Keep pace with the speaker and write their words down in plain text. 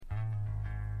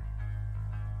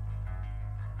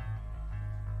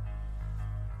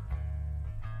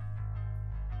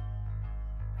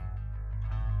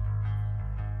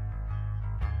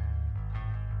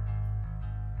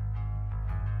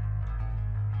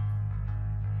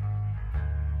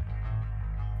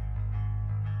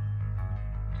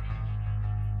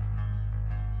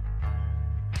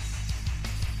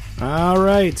All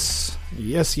right.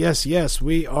 Yes.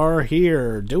 We are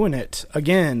here doing it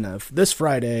again this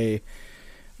Friday,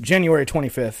 January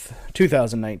 25th,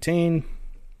 2019.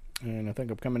 And I think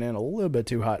I'm coming in a little bit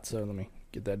too hot, so let me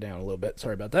get that down a little bit.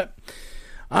 Sorry about that.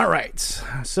 All right.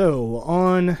 So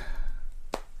on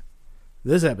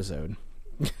this episode,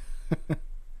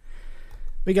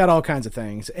 we got all kinds of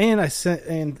things. And I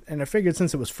figured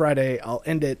since it was Friday, I'll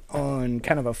end it on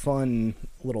kind of a fun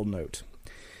little note,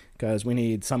 because we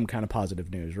need some kind of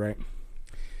positive news, right?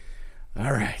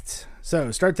 All right. So,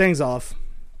 start things off.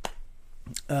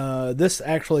 This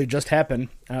actually just happened.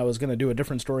 I was going to do a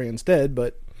different story instead,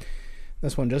 but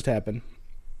this one just happened.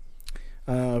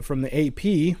 From the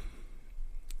AP,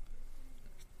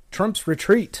 Trump's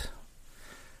retreat.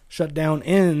 Shutdown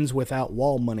ends without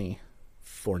wall money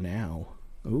for now.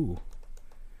 Ooh,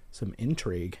 some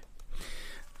intrigue.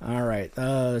 All right.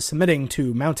 Submitting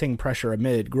to mounting pressure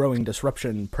amid growing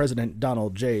disruption, President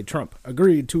Donald J. Trump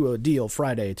agreed to a deal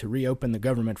Friday to reopen the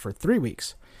government for 3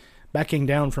 weeks, backing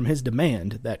down from his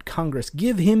demand that Congress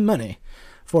give him money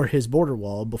for his border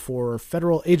wall before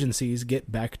federal agencies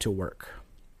get back to work.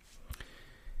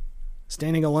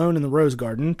 Standing alone in the Rose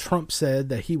Garden, Trump said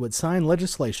that he would sign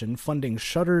legislation funding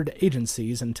shuttered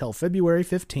agencies until February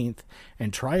 15th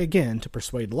and try again to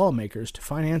persuade lawmakers to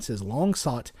finance his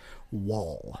long-sought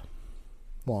wall.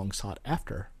 Long sought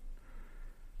after.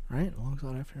 Right? Long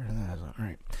sought after? All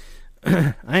right.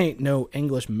 I ain't no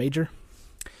English major.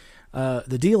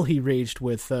 The deal he reached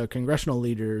with congressional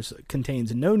leaders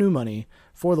contains no new money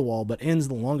for the wall, but ends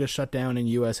the longest shutdown in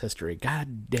U.S. history.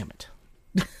 God damn it.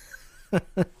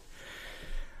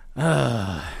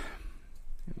 I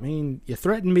mean, you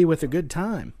threatened me with a good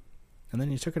time, and then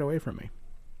you took it away from me.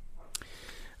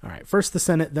 All right, first the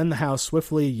Senate, then the House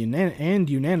swiftly and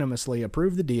unanimously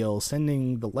approved the deal,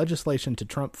 sending the legislation to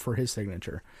Trump for his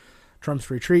signature. Trump's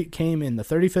retreat came in the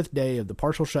 35th day of the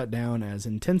partial shutdown as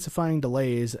intensifying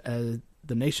delays at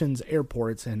the nation's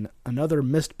airports and another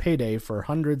missed payday for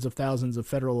hundreds of thousands of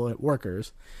federal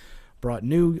workers brought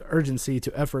new urgency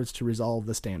to efforts to resolve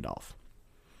the standoff.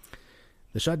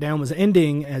 The shutdown was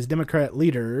ending as Democrat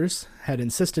leaders had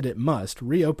insisted it must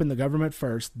reopen the government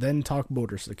first, then talk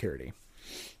border security.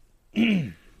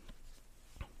 And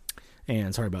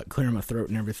sorry about clearing my throat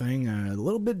and everything. A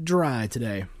little bit dry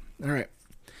today. All right.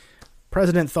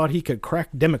 President thought he could crack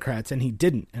Democrats, and he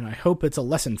didn't, and I hope it's a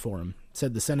lesson for him,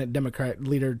 said the Senate Democrat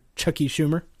leader Chucky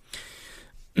Schumer.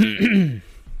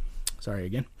 Sorry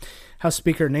again. House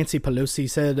Speaker Nancy Pelosi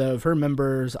said of her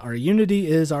members, "Our unity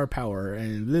is our power."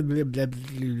 And blah, blah, blah,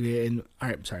 blah, and all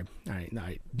right, sorry. All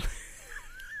right.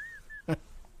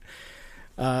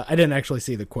 I didn't actually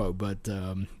see the quote, but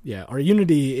yeah, our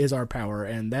unity is our power,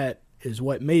 and that is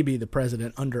what maybe the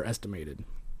president underestimated.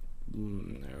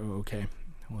 Okay,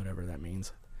 whatever that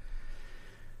means.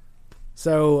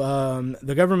 So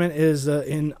the government is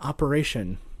in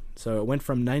operation. So it went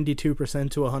from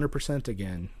 92% to 100%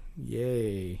 again.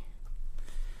 Yay.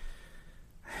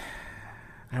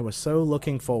 I was so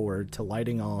looking forward to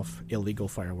lighting off illegal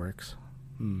fireworks.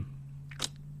 Oh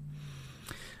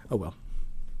well.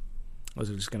 I was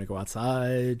just going to go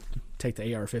outside, take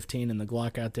the AR-15 and the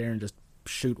Glock out there and just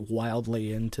shoot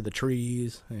wildly into the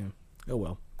trees. Yeah. Oh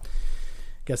well.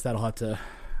 Guess that'll have to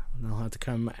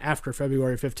come after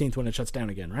February 15th when it shuts down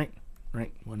again, right?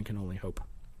 Right? One can only hope.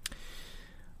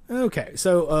 Okay,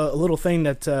 so a little thing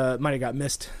that might have got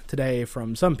missed today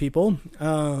from some people.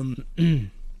 Roger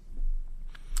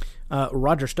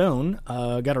Stone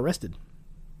got arrested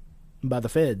by the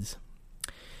feds.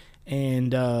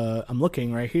 And I'm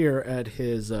looking right here at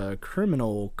his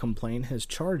criminal complaint, his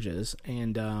charges.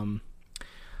 And,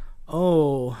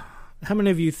 how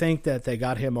many of you think that they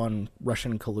got him on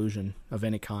Russian collusion of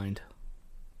any kind?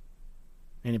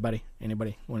 Anybody?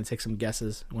 Want to take some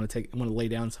guesses? Want to lay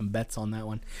down some bets on that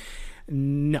one?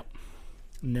 No.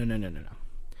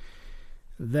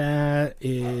 That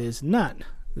is not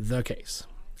the case.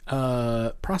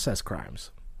 Process crimes.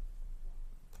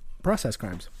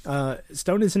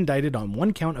 Stone is indicted on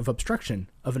 1 count of obstruction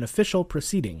of an official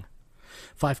proceeding,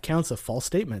 5 counts of false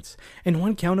statements, and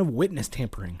 1 count of witness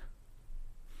tampering.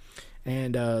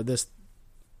 And this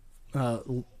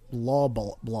law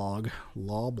blog,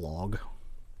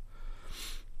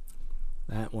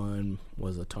 that one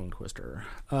was a tongue twister.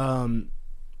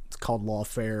 It's called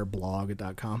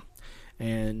lawfareblog.com,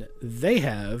 and they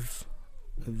have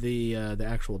the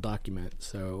actual document.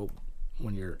 So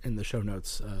when you're in the show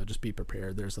notes, just be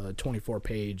prepared. There's a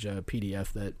 24-page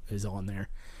PDF that is on there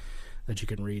that you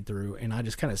can read through, and I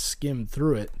just kind of skimmed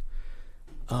through it.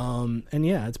 And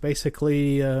yeah, it's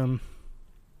basically,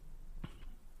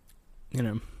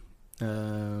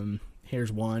 Here's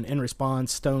one. In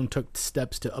response, Stone took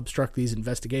steps to obstruct these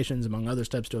investigations, among other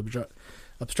steps to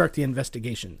obstruct the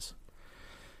investigations.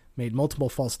 Made multiple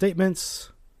false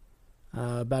statements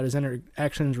about his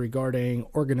interactions regarding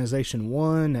Organization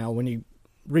 1. Now, when you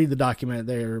read the document,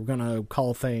 they're going to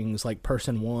call things like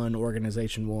Person 1,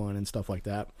 Organization 1, and stuff like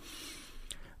that.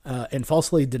 And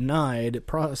falsely denied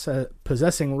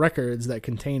possessing records that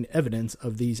contained evidence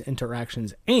of these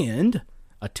interactions, and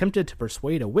attempted to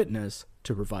persuade a witness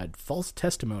to provide false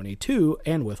testimony to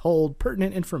and withhold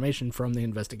pertinent information from the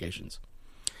investigations.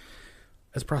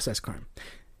 As process crime.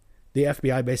 The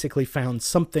FBI basically found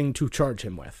something to charge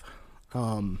him with.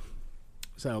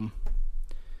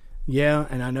 Yeah,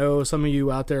 and I know some of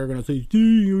you out there are going to say,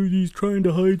 he's trying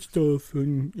to hide stuff,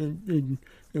 and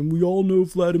we all know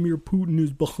Vladimir Putin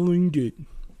is behind it.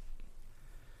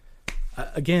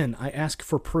 Again, I ask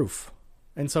for proof.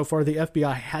 And so far, the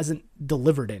FBI hasn't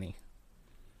delivered any.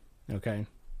 Okay?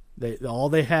 All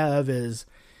they have is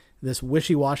this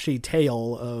wishy-washy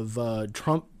tale of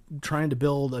Trump trying to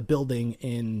build a building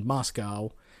in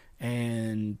Moscow,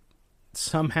 and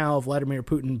somehow Vladimir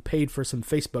Putin paid for some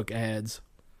Facebook ads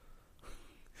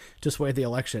to sway the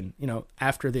election.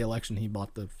 After the election, he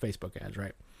bought the Facebook ads,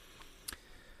 right?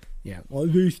 Yeah. Well,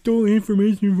 they stole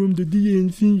information from the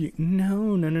DNC.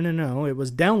 No. It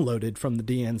was downloaded from the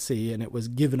DNC and it was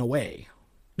given away.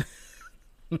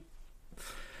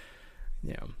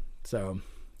 Yeah. So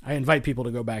I invite people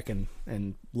to go back and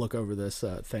look over this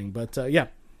thing. But yeah.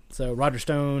 So Roger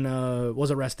Stone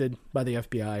was arrested by the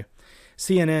FBI.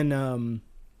 CNN,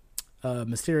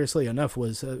 mysteriously enough,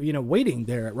 was waiting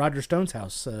there at Roger Stone's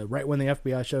house right when the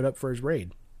FBI showed up for his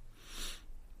raid.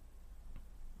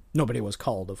 Nobody was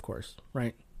called, of course,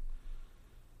 right?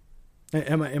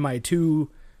 Am I too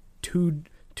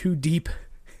deep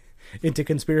into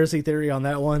conspiracy theory on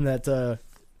that one that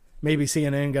maybe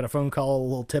CNN got a phone call, a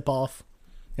little tip off?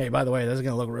 Hey, by the way, this is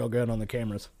going to look real good on the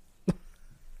cameras.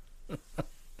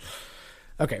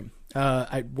 Okay.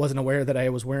 I wasn't aware that I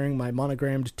was wearing my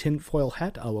monogrammed tinfoil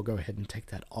hat. I will go ahead and take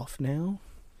that off now.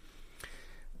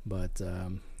 But,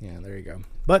 yeah, there you go.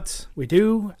 But we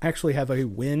do actually have a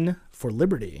win for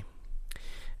liberty.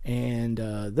 And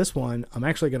this one, I'm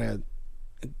actually going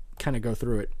to kind of go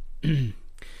through it.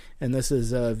 And this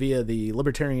is via the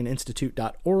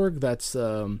libertarianinstitute.org. That's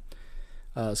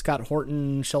Scott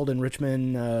Horton, Sheldon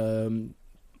Richman, a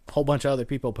whole bunch of other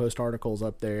people post articles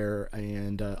up there.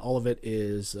 And all of it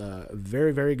is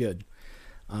very, very good.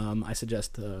 I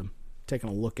suggest taking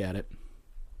a look at it.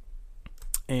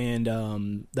 And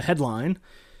the headline,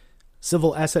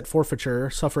 Civil Asset Forfeiture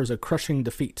Suffers a Crushing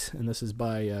Defeat. And this is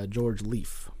by George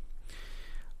Leaf.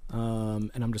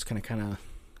 And I'm just going to kind of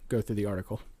go through the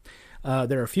article.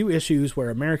 There are a few issues where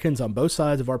Americans on both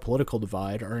sides of our political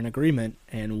divide are in agreement,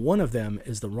 and one of them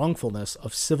is the wrongfulness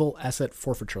of civil asset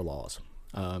forfeiture laws.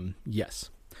 Yes.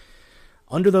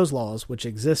 Under those laws, which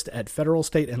exist at federal,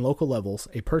 state, and local levels,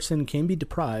 a person can be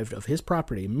deprived of his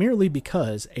property merely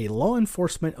because a law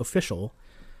enforcement official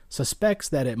suspects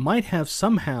that it might have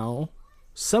somehow,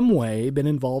 some way, been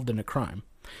involved in a crime.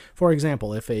 For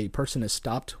example, if a person is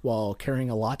stopped while carrying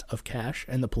a lot of cash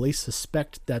and the police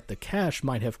suspect that the cash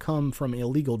might have come from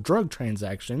illegal drug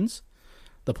transactions,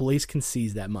 the police can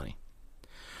seize that money.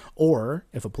 Or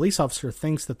if a police officer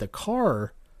thinks that the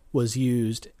car was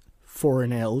used for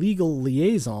an illegal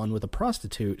liaison with a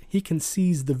prostitute, he can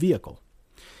seize the vehicle.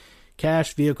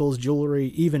 Cash, vehicles, jewelry,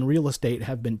 even real estate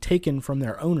have been taken from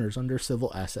their owners under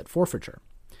civil asset forfeiture.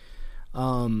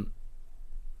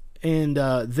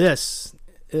 This,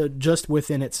 just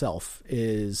within itself,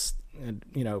 is,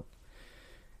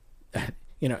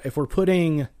 if we're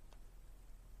putting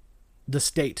the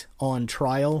state on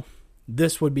trial,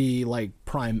 this would be like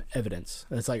prime evidence.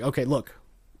 It's like, okay, look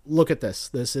at this.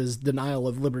 This is denial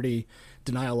of liberty,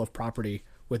 denial of property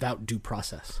without due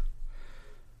process.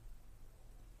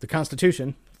 The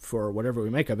Constitution, for whatever we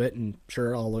make of it, and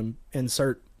sure, I'll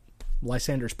insert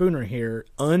Lysander Spooner here,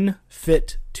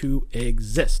 unfit to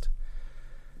exist.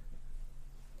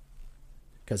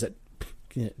 Because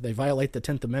they violate the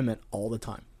 10th Amendment all the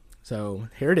time. So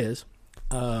here it is.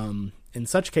 In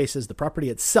such cases, the property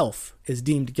itself is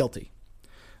deemed guilty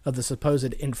of the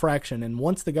supposed infraction, and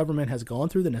once the government has gone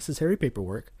through the necessary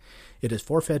paperwork, it is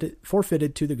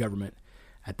forfeited to the government.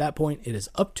 At that point, it is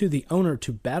up to the owner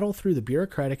to battle through the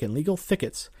bureaucratic and legal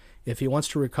thickets if he wants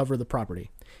to recover the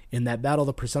property. In that battle,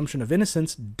 the presumption of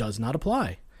innocence does not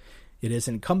apply. It is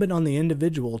incumbent on the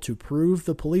individual to prove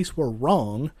the police were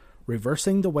wrong,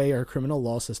 reversing the way our criminal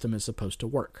law system is supposed to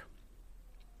work.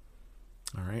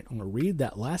 All right, I'm going to read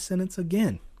that last sentence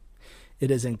again. It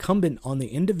is incumbent on the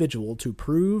individual to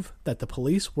prove that the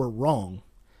police were wrong,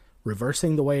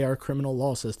 reversing the way our criminal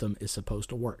law system is supposed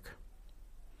to work.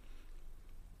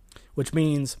 Which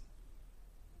means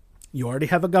you already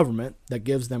have a government that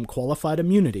gives them qualified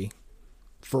immunity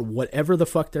for whatever the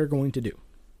fuck they're going to do.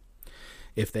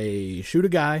 If they shoot a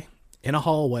guy in a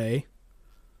hallway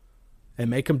and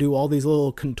make him do all these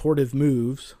little contortive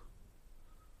moves,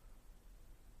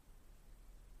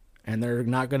 and they're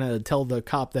not going to tell the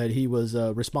cop that he was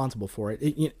responsible for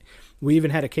it. We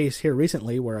even had a case here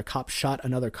recently where a cop shot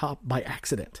another cop by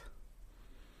accident.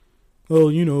 Well,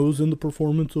 it was in the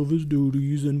performance of his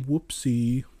duties and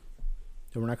whoopsie.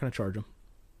 So we're not going to charge him.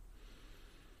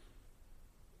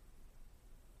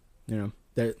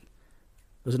 There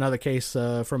was another case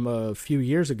from a few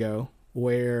years ago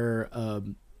where a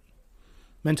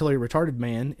mentally retarded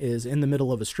man is in the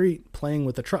middle of a street playing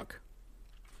with a truck.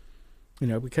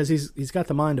 Because he's got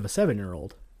the mind of a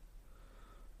 7-year-old,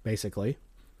 basically.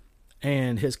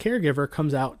 And his caregiver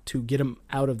comes out to get him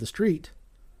out of the street.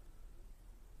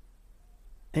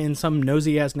 And some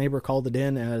nosy-ass neighbor called it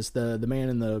in as the man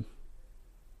in the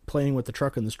playing with the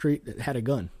truck in the street that had a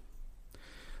gun.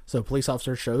 So a police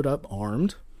officer showed up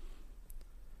armed.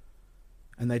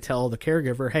 And they tell the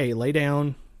caregiver, hey, lay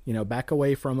down, back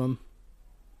away from him.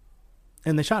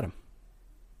 And they shot him.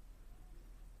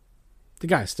 The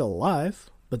guy's still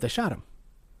alive, but they shot him.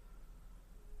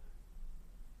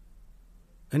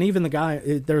 And even the guy,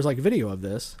 there's like video of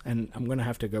this, and I'm going to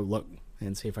have to go look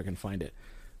and see if I can find it.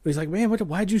 But he's like, man,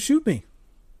 why'd you shoot me?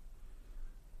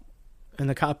 And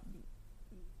the cop,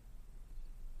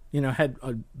 had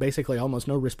basically almost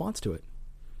no response to it.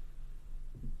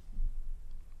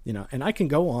 And I can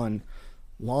go on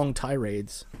long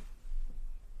tirades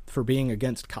for being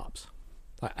against cops.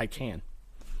 I can.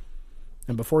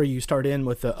 And before you start in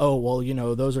with the,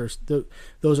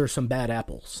 those are some bad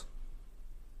apples.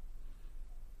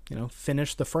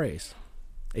 Finish the phrase.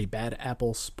 A bad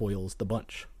apple spoils the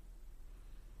bunch.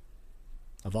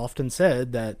 I've often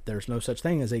said that there's no such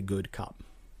thing as a good cop.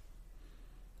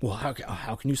 Well,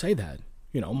 how can you say that?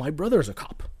 My brother's a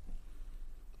cop.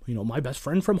 My best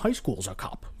friend from high school's a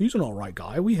cop. He's an all right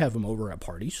guy. We have him over at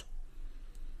parties.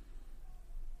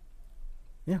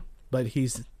 Yeah, but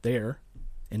he's there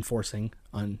enforcing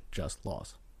unjust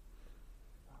laws.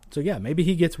 So yeah, maybe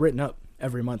he gets written up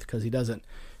every month because he doesn't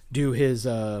do his,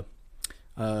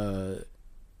 doesn't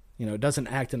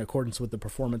act in accordance with the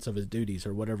performance of his duties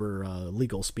or whatever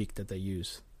legal speak that they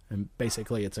use. And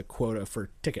basically it's a quota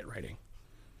for ticket writing.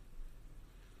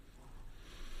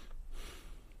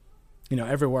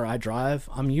 Everywhere I drive,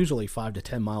 I'm usually 5 to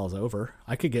 10 miles over.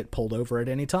 I could get pulled over at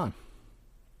any time.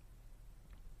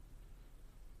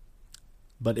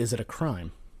 But is it a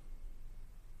crime?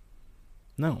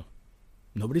 No.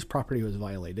 Nobody's property was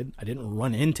violated. I didn't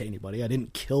run into anybody. I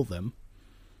didn't kill them.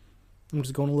 I'm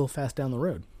just going a little fast down the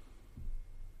road.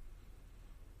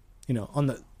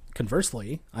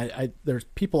 Conversely, there's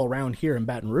people around here in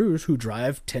Baton Rouge who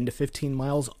drive 10 to 15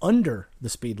 miles under the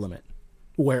speed limit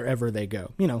wherever they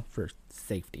go, for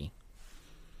safety.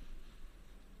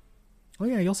 Oh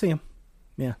yeah, you'll see them.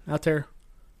 Yeah, out there.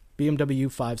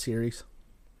 BMW 5 Series.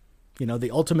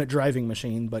 The ultimate driving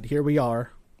machine, but here we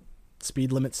are.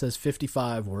 Speed limit says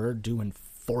 55. We're doing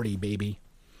 40, baby.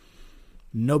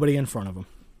 Nobody in front of them.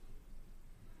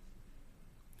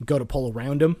 Go to pull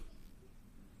around them.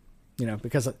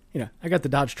 Because, I got the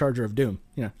Dodge Charger of Doom.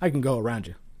 I can go around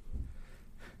you.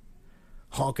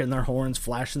 Honking their horns,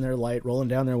 flashing their light, rolling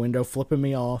down their window, flipping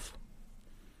me off.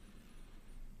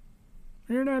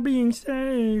 You're not being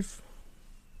safe.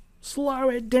 Slow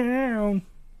it down.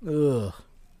 Ugh.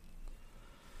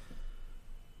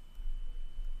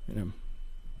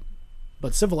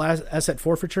 But civil asset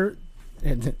forfeiture,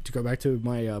 and to go back to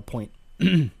my point,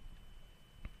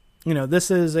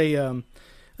 this is a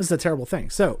terrible thing.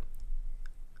 So,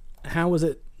 how was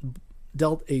it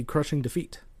dealt a crushing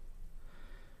defeat?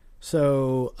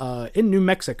 So, in New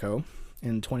Mexico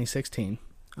in 2016,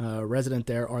 resident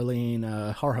there, Arlene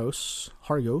Harjos,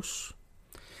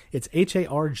 it's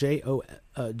Harjo.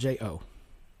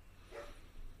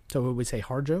 So would we say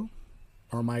Harjo?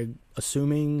 Or am I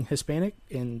assuming Hispanic?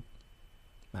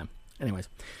 Anyways,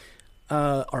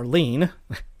 Arlene,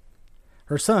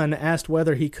 her son asked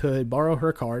whether he could borrow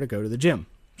her car to go to the gym.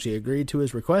 She agreed to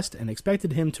his request and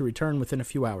expected him to return within a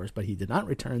few hours, but he did not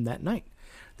return that night.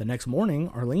 The next morning,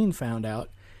 Arlene found out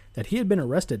that he had been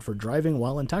arrested for driving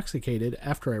while intoxicated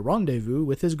after a rendezvous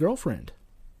with his girlfriend.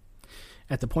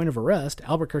 At the point of arrest,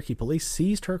 Albuquerque police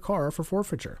seized her car for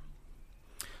forfeiture.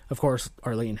 Of course,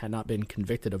 Arlene had not been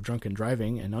convicted of drunken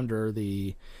driving, and under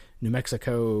the New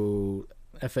Mexico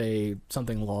FA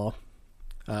something law,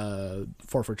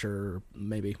 forfeiture,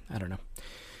 maybe, I don't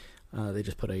know. They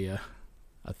just put a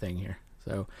a thing here.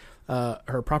 So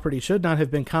her property should not have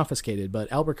been confiscated,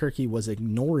 but Albuquerque was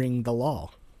ignoring the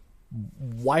law.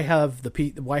 Why have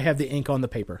the ink on the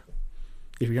paper?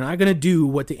 If you're not going to do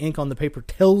what the ink on the paper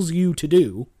tells you to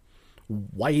do,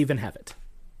 why even have it?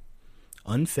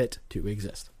 Unfit to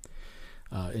exist.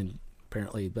 And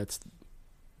apparently that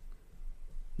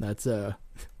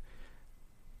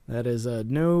is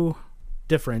no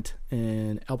different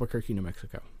in Albuquerque, New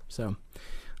Mexico. So,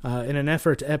 in an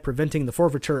effort at preventing the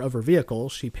forfeiture of her vehicle,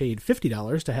 she paid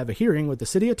 $50 to have a hearing with the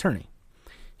city attorney.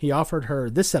 He offered her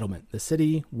this settlement. The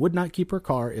city would not keep her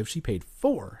car if she paid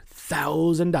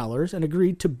 $4,000 and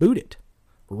agreed to boot it,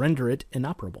 render it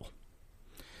inoperable.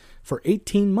 For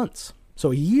 18 months,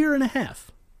 so a year and a half,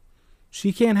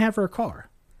 she can't have her car.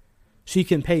 She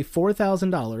can pay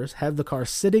 $4,000, have the car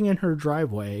sitting in her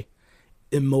driveway,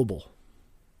 immobile.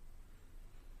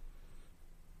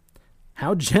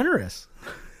 How generous.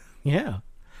 Yeah.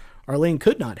 Arlene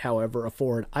could not, however,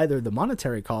 afford either the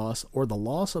monetary costs or the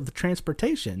loss of the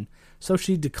transportation, so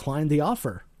she declined the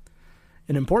offer.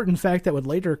 An important fact that would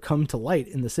later come to light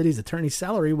in the city's attorney's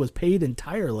salary was paid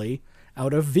entirely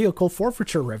out of vehicle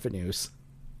forfeiture revenues.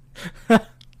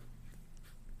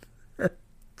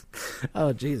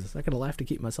 Oh, Jesus. I could laugh to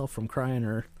keep myself from crying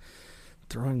or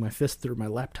throwing my fist through my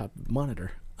laptop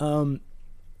monitor. Having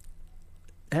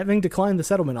declined the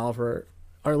settlement offer,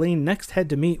 Arlene next had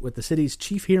to meet with the city's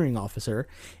chief hearing officer.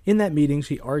 In that meeting,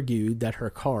 she argued that her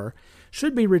car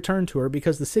should be returned to her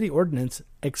because the city ordinance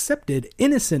accepted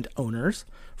innocent owners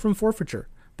from forfeiture.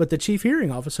 But the chief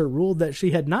hearing officer ruled that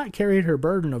she had not carried her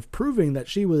burden of proving that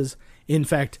she was, in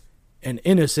fact, an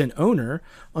innocent owner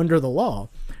under the law.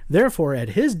 Therefore, at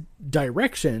his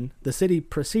direction, the city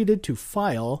proceeded to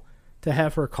file to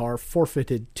have her car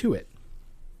forfeited to it.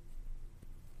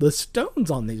 The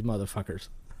stones on these motherfuckers.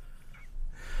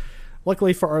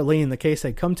 Luckily for Arlene, the case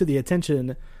had come to the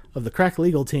attention of the crack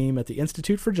legal team at the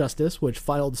Institute for Justice, which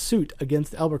filed suit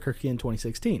against Albuquerque in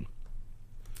 2016.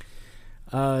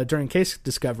 During case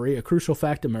discovery, a crucial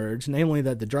fact emerged, namely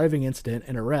that the driving incident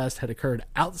and arrest had occurred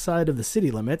outside of the city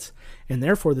limits, and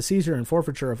therefore the seizure and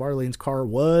forfeiture of Arlene's car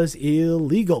was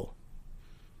illegal.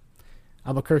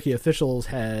 Albuquerque officials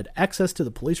had access to the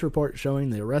police report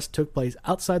showing the arrest took place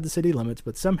outside the city limits,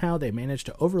 but somehow they managed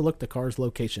to overlook the car's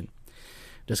location.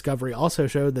 Discovery also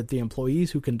showed that the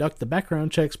employees who conduct the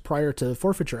background checks prior to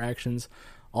forfeiture actions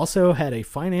also had a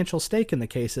financial stake in the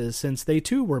cases, since they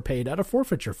too were paid out of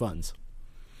forfeiture funds.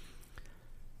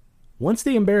 Once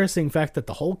the embarrassing fact that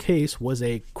the whole case was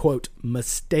a, quote,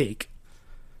 mistake,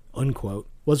 unquote,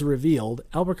 was revealed,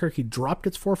 Albuquerque dropped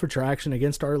its forfeiture action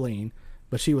against Arlene,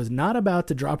 but she was not about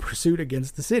to drop her suit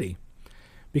against the city,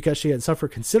 because she had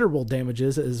suffered considerable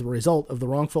damages as a result of the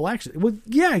wrongful action. Well,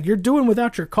 yeah, you're doing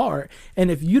without your car,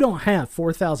 and if you don't have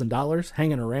 $4,000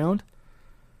 hanging around,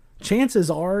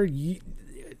 chances are, you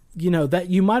know, that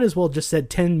you might as well just said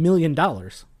 $10 million.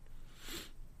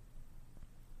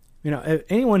 You know,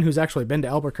 anyone who's actually been to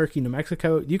Albuquerque, New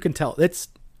Mexico, you can tell they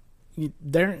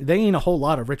ain't a whole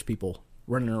lot of rich people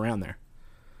running around there.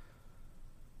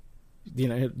 You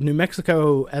know, New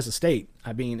Mexico as a state,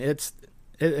 I mean, it's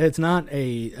not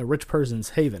a rich person's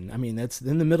haven. I mean, it's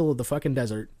in the middle of the fucking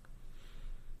desert,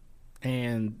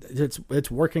 and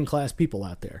it's working class people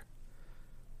out there.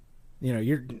 You know,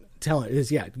 you're telling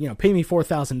is yeah, you know, pay me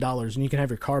 $4,000 and you can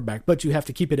have your car back, but you have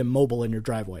to keep it immobile in your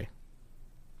driveway.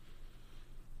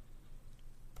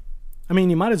 I mean,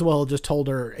 you might as well have just told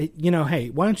her, you know,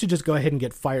 hey, why don't you just go ahead and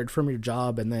get fired from your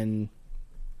job and then,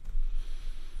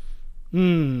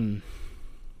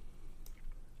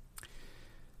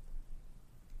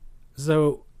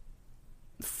 So,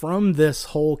 from this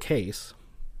whole case,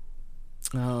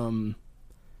 the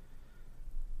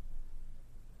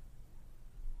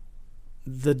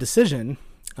decision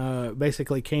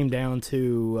basically came down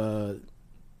to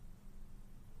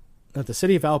that the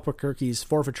city of Albuquerque's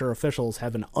forfeiture officials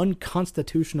have an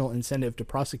unconstitutional incentive to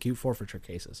prosecute forfeiture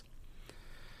cases,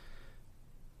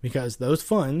 because those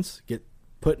funds get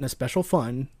put in a special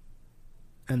fund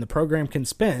and the program can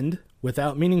spend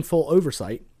without meaningful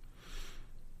oversight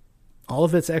all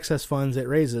of its excess funds it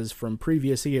raises from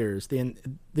previous years. The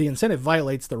incentive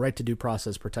violates the right to due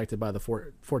process protected by the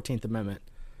 14th Amendment,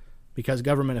 because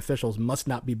government officials must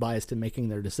not be biased in making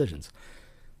their decisions.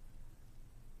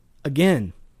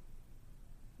 Again,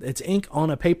 it's ink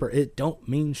on a paper. It don't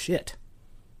mean shit.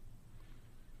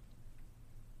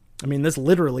 I mean, this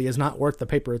literally is not worth the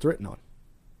paper it's written on,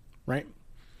 right?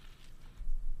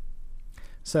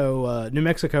 So New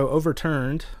Mexico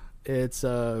overturned its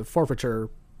forfeiture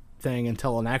thing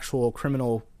until an actual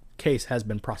criminal case has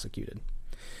been prosecuted.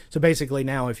 So basically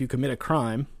now, if you commit a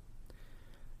crime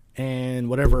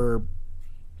and whatever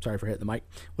sorry for hitting the mic,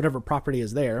 whatever property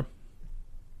is there,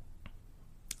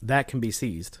 that can be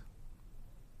seized.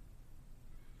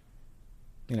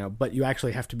 But you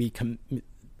actually have to be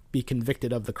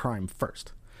convicted of the crime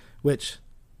first, which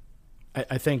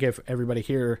I think if everybody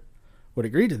here would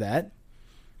agree to that,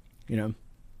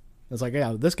 it's like,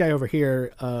 yeah, this guy over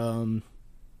here,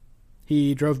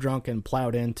 he drove drunk and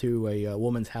plowed into a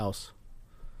woman's house.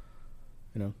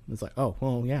 It's like, oh,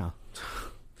 well, yeah.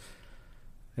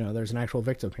 There's an actual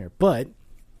victim here. But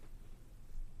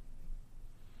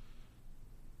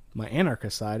my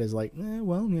anarchist side is like,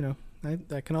 well,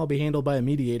 that can all be handled by a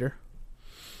mediator.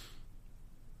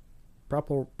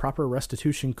 Proper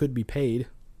restitution could be paid.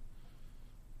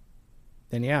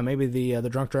 Then yeah, maybe the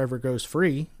drunk driver goes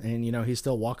free, and he's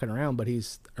still walking around, but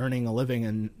he's earning a living,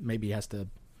 and maybe he has to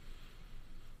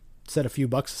set a few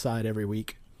bucks aside every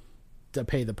week to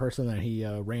pay the person that he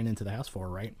ran into the house for,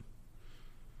 right?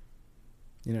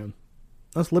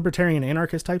 Us libertarian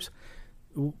anarchist types,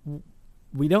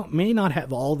 we may not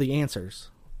have all the answers,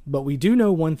 but we do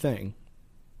know one thing: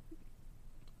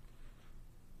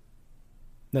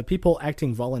 that people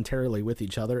acting voluntarily with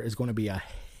each other is going to be a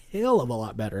hell of a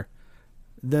lot better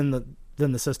than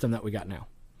the system that we got now.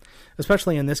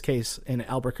 Especially in this case in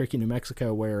Albuquerque, New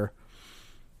Mexico, where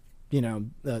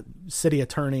the city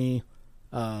attorney,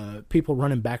 people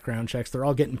running background checks, they're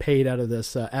all getting paid out of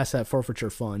this asset forfeiture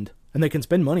fund, and they can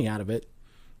spend money out of it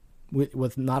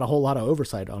with not a whole lot of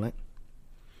oversight on it.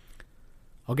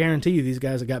 I'll guarantee you these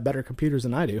guys have got better computers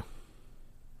than I do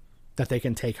that they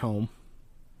can take home.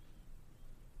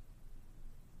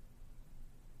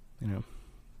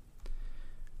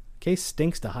 Case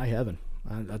stinks to high heaven.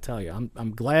 I tell you,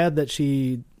 I'm glad that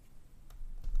she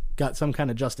got some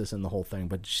kind of justice in the whole thing,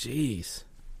 but jeez,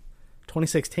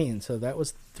 2016, so that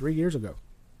was 3 years ago.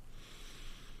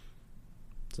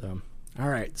 So, all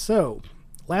right, so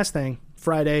last thing,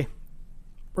 Friday,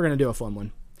 we're gonna do a fun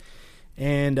one,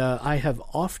 and I have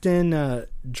often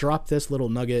dropped this little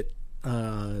nugget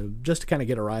just to kind of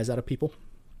get a rise out of people,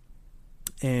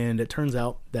 and it turns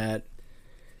out that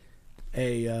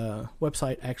a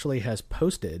website actually has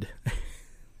posted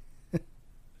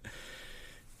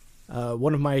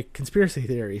one of my conspiracy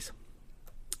theories,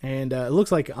 and it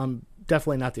looks like I'm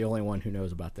definitely not the only one who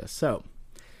knows about this. So,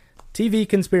 TV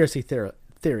conspiracy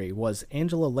theory: was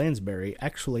Angela Lansbury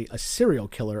actually a serial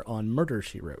killer on Murder,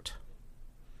 She Wrote?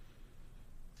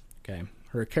 Okay,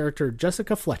 her character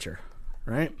Jessica Fletcher,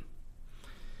 right?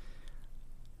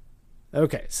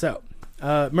 Okay, so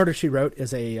Murder, She Wrote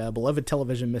is a beloved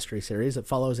television mystery series that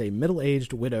follows a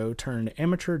middle-aged widow turned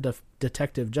amateur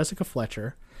detective Jessica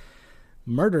Fletcher.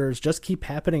 Murders just keep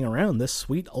happening around this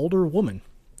sweet older woman.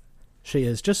 She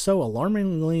is just so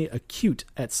alarmingly acute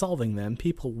at solving them,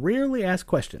 people rarely ask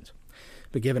questions.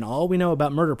 But given all we know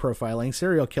about murder profiling,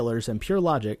 serial killers, and pure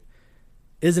logic,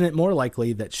 isn't it more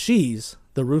likely that she's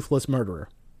the ruthless murderer?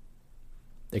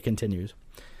 It continues.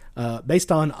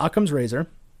 Based on Occam's razor,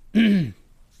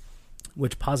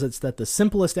 which posits that the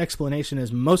simplest explanation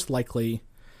is most likely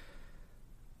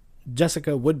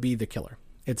Jessica would be the killer.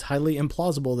 It's highly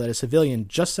implausible that a civilian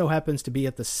just so happens to be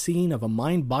at the scene of a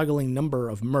mind-boggling number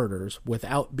of murders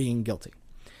without being guilty.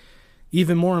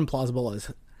 Even more implausible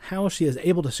is how she is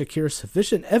able to secure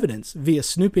sufficient evidence via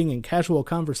snooping and casual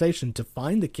conversation to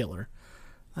find the killer.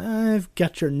 I've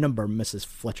got your number, Mrs.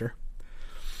 Fletcher.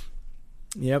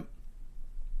 Yep.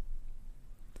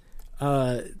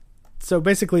 So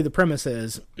basically the premise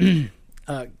is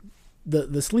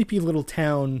the sleepy little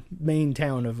town, main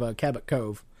town of Cabot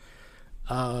Cove.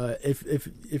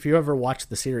 If you ever watch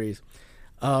the series,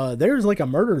 there's like a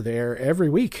murder there every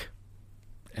week.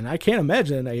 And I can't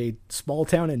imagine a small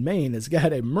town in Maine has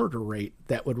got a murder rate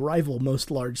that would rival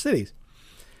most large cities.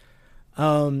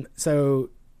 So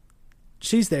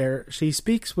she's there. She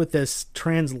speaks with this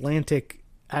transatlantic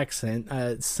accent.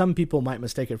 Some people might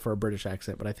mistake it for a British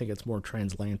accent, but I think it's more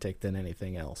transatlantic than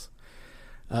anything else.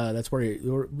 That's where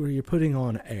you're putting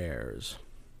on airs.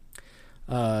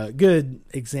 Good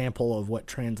example of what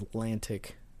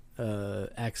transatlantic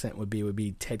accent would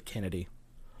be Ted Kennedy.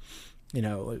 You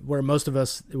know, where most of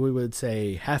us, we would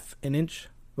say half an inch.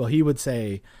 Well, he would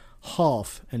say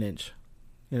half an inch.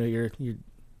 You know,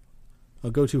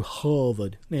 I'll go to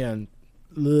Harvard. And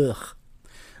ugh.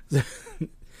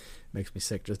 Makes me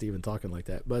sick just even talking like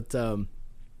that. But, so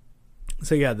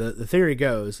yeah, the theory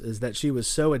goes is that she was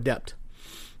so adept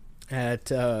at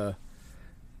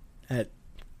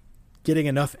getting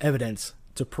enough evidence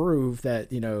to prove that,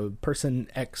 you know, person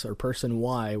X or person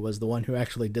Y was the one who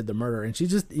actually did the murder. And she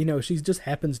just, you know, she just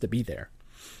happens to be there.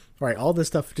 Right. All this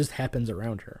stuff just happens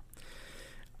around her.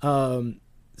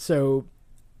 So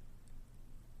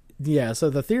Yeah, so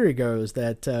the theory goes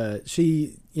that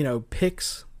she,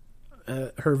 picks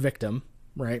her victim,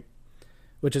 right?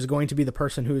 Which is going to be the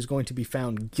person who is going to be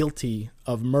found guilty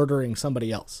of murdering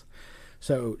somebody else.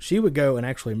 So she would go and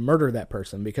actually murder that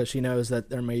person because she knows that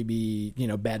there may be,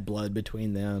 bad blood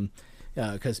between them.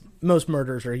 Because most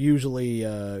murders are usually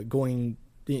the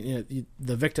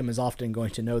victim is often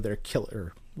going to know their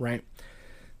killer, right?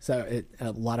 So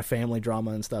a lot of family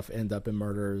drama and stuff end up in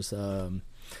murders.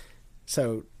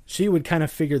 So she would kind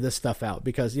of figure this stuff out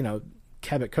because,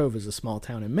 Cabot Cove is a small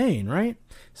town in Maine, right?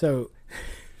 So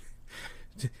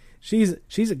she's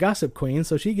a gossip queen,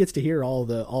 so she gets to hear all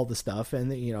the stuff, and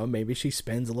maybe she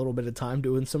spends a little bit of time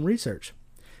doing some research.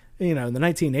 In the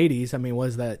 1980s, what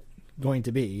is that going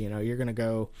to be? You're going to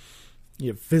go,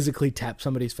 physically tap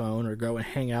somebody's phone or go and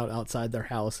hang out outside their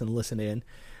house and listen in.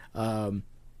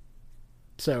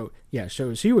 So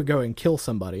she would go and kill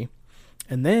somebody,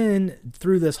 and then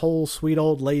through this whole sweet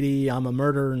old lady, I'm a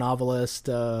murder novelist,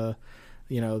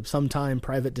 sometime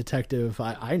private detective.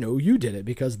 I know you did it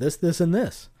because this, and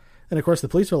this. And of course the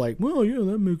police are like, well, yeah,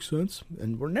 that makes sense.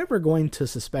 And we're never going to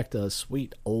suspect a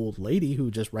sweet old lady who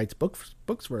just writes books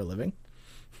for a living.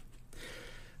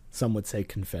 Some would say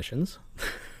confessions.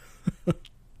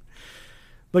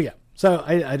 But yeah, so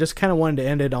I just kind of wanted to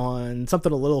end it on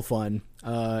something a little fun.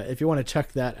 If you want to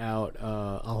check that out,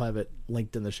 I'll have it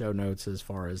linked in the show notes as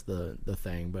far as the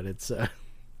thing. But it's,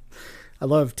 I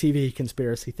love TV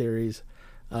conspiracy theories.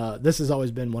 This has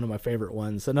always been one of my favorite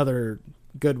ones. Another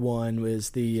good one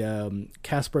was the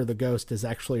Casper the Ghost is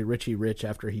actually Richie Rich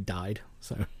after he died.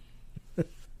 So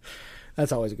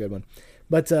that's always a good one.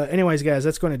 But anyways, guys,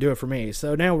 that's going to do it for me.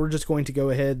 So now we're just going to go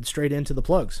ahead straight into the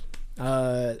plugs.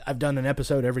 I've done an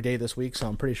episode every day this week, so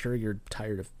I'm pretty sure you're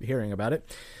tired of hearing about it.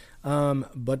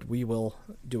 But we will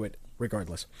do it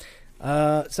regardless.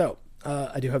 So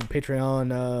I do have a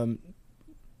Patreon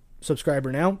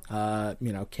subscriber now.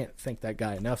 Can't thank that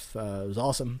guy enough. It was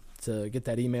awesome to get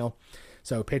that email.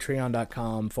 So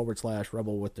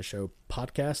patreon.com/Rebel with the Show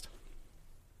podcast.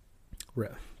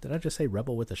 Did I just say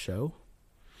Rebel with the Show?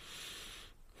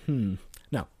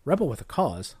 No, Rebel with a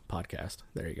Cause podcast.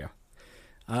 There you go.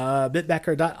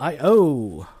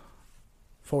 Bitbacker.io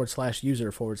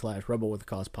 /user/Rebel with a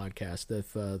Cause podcast.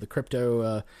 If the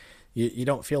crypto you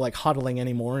don't feel like hodling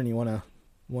anymore and you want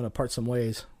to part some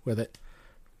ways with it,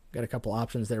 got a couple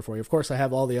options there for you. Of course, I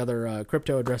have all the other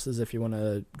crypto addresses if you want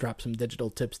to drop some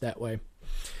digital tips that way.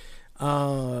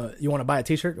 You want to buy a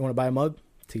t-shirt? You want to buy a mug?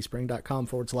 teespring.com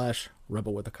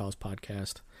 /Rebel with a Cause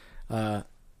podcast.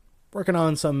 Working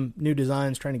on some new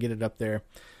designs, trying to get it up there.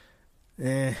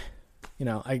 I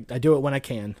do it when I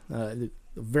can.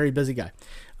 Very busy guy.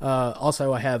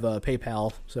 Also, I have a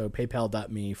PayPal, so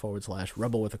paypal.me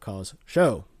 /Rebel with a Cause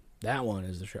show. That one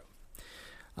is the show.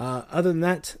 Other than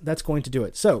that, that's going to do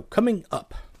it. So, coming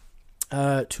up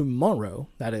tomorrow,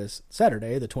 that is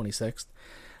Saturday, the 26th,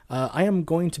 I am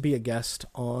going to be a guest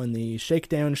on the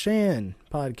Shakedown Shan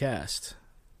podcast.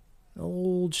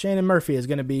 Old Shannon Murphy is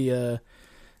going to be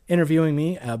interviewing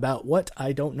me about what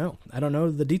I don't know. I don't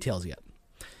know the details yet.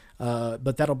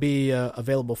 But that'll be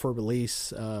available for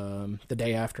release the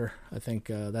day after. I think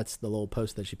that's the little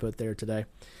post that she put there today.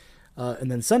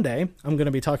 And then Sunday, I'm going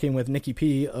to be talking with Nikki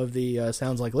P of the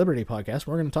Sounds Like Liberty podcast.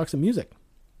 We're going to talk some music.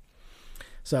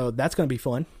 So that's going to be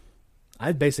fun.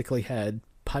 I've basically had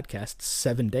podcasts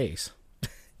 7 days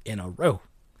in a row.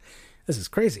 This is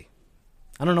crazy.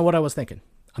 I don't know what I was thinking.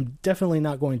 I'm definitely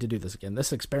not going to do this again.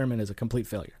 This experiment is a complete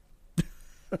failure.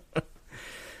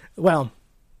 Well,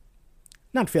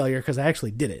 not failure because I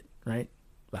actually did it, right?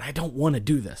 But I don't want to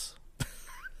do this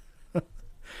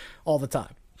all the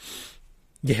time.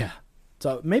 Yeah.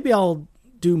 So maybe I'll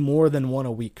do more than one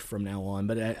a week from now on,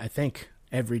 but I think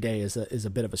every day is a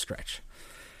bit of a stretch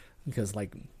because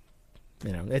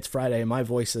it's Friday and my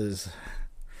voice is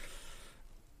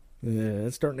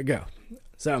it's starting to go.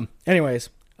 So anyways,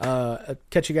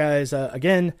 catch you guys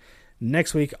again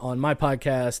next week on my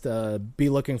podcast. Be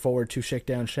looking forward to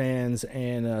Shakedown Shans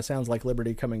and Sounds Like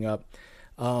Liberty coming up.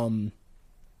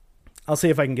 I'll see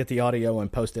if I can get the audio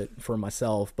and post it for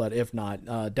myself, but if not,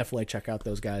 definitely check out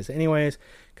those guys anyways,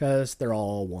 because they're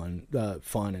all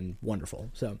fun and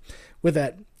wonderful. So with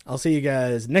that, I'll see you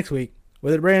guys next week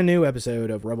with a brand new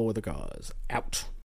episode of Rebel with a Cause. Out.